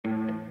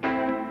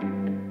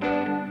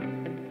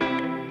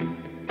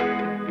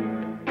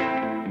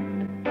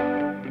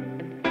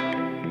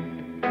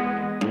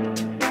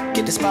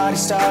get this party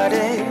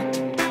started.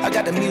 I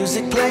got the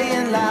music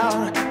playing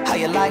loud. How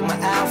you like my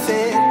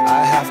outfit?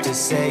 I have to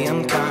say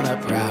I'm kinda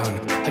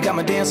proud. I got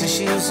my dancing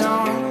shoes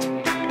on,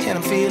 and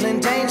I'm feeling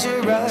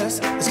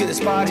dangerous. Let's get this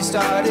party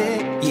started.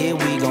 Yeah,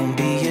 we gon'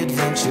 be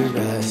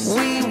adventurous.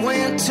 We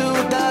went to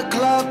the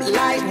club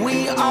like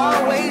we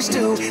always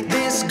do.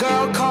 This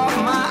girl caught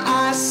my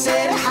eye,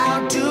 said,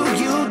 how do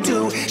you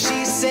do?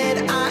 She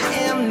said, I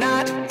am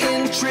not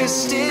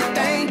interested,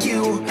 thank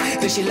you.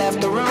 Then she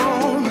left the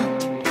room.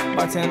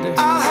 Bartender,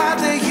 I'll have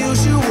the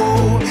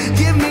usual.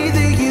 Give me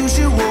the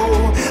usual.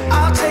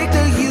 I'll take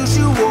the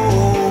usual.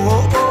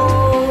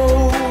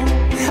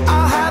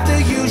 I'll have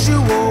the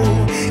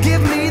usual.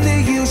 Give me the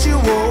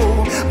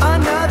usual.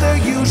 Another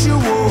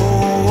usual.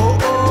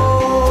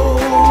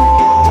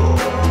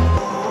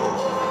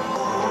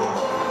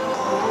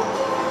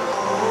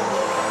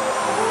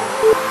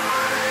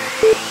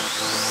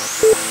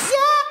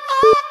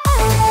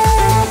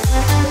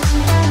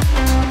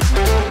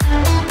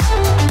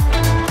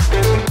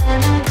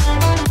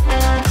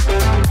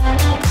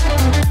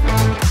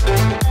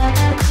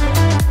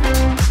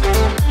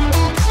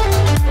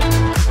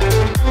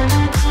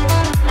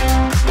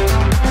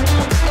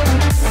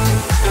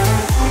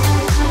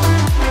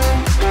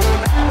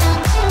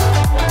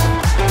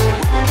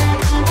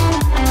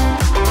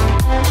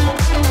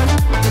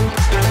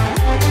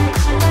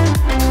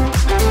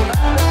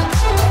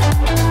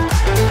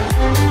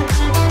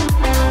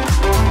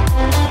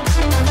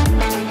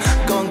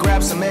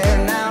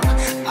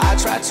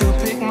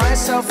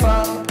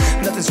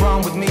 Nothing's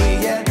wrong with me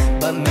yet,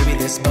 but maybe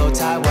this bow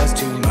tie was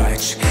too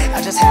much.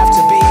 I just have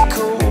to be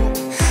cool,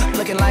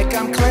 looking like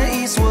I'm Clint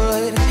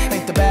Eastwood.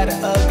 Ain't the bad or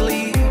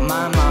ugly,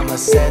 my mama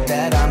said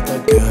that I'm the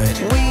good.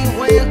 We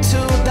went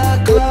to the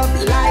club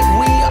like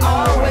we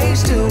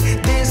always do.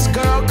 This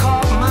girl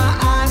caught my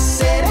eye,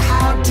 said,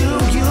 how do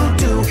you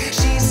do?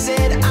 She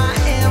said, I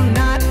am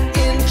not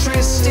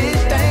interested,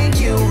 thank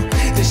you.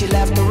 Then she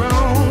left the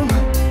room.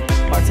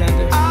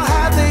 Bartender, I'll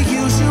have the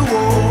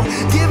usual.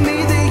 Give me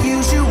the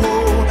usual.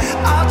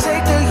 I'll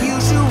take the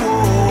usual.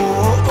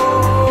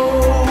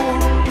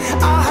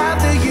 I'll have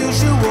the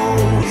usual.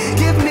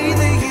 Give me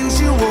the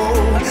usual.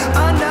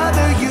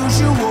 Another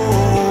usual.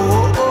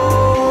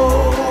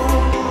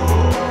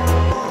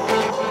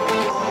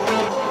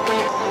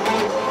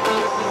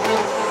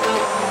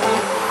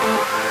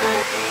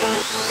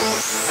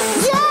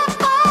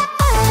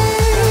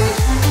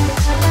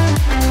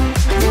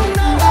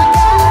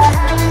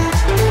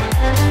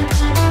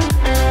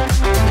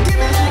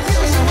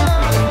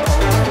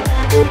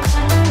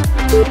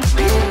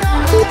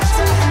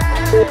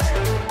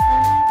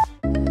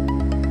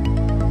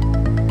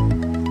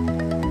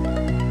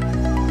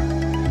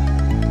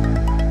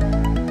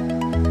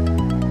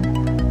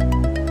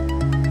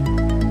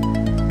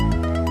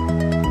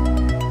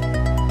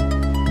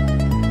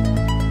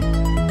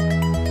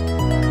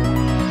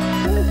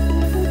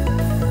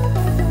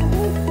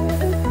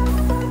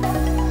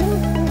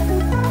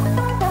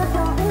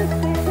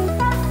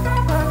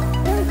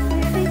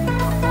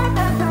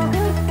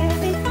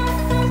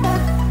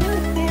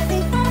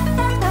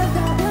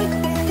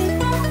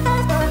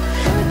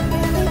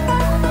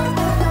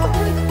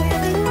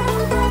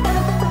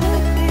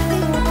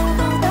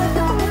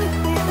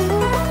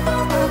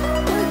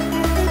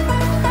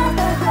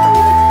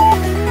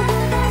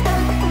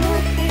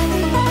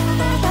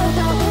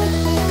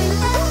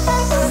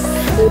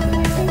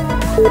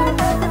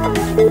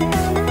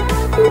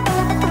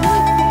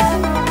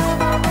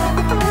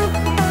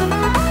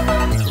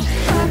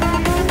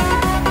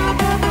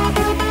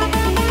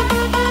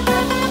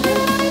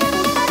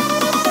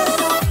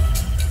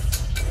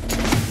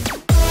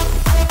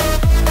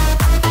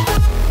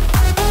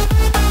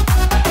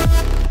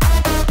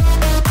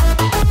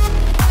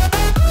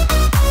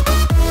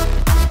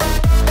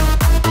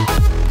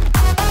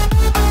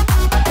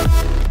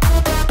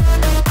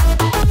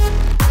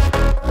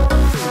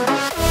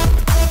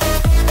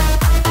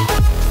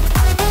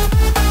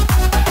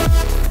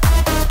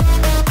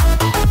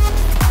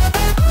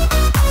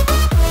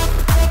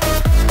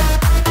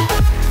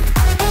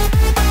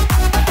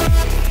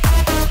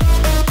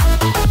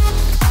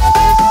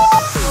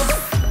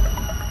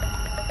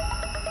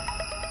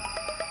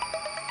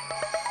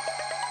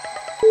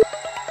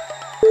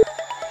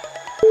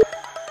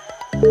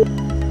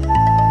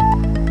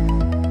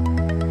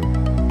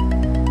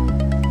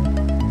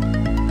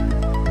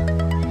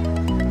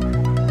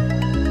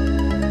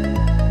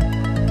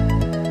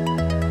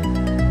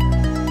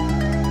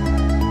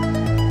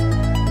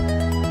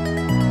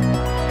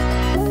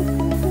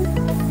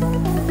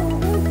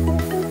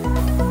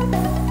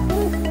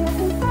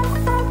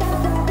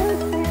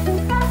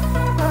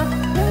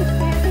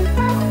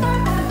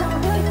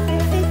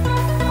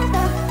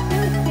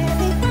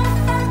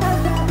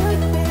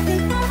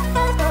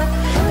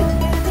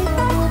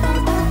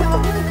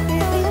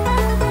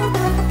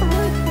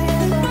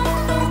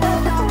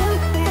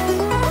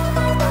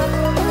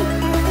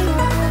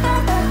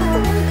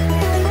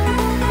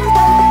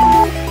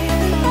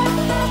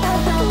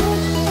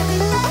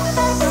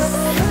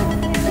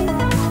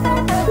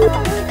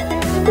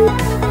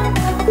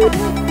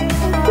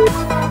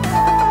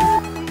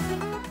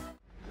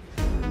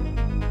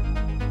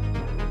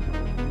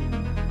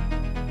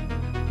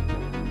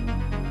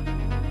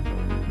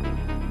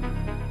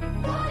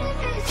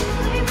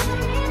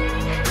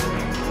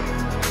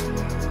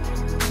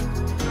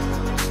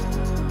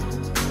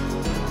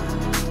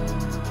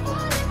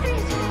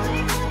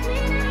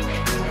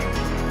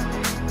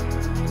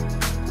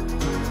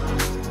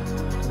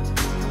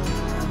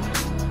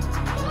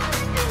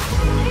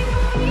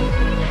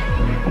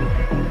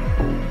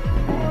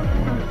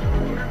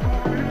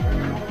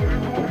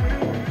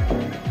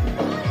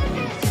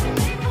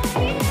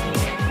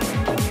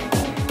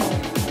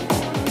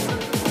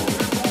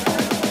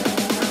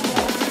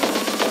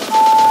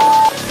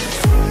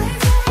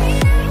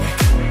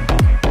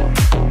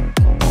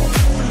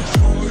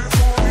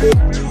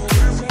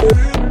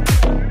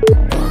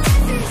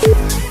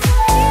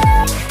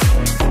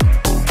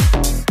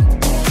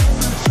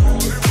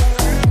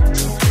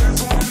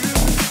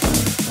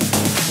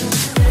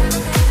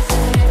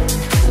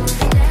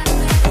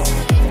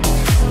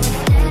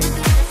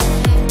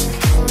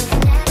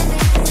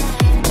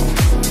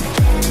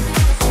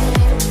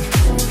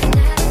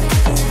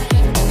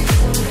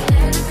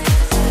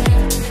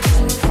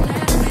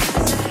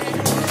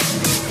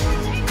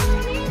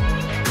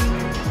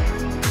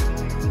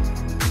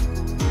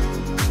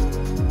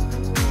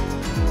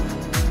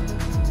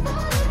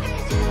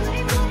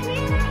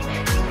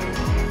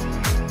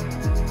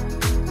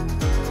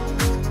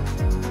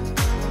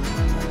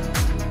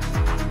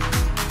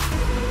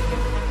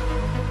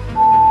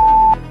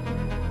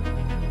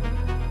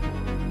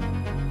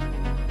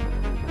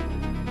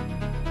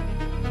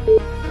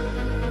 You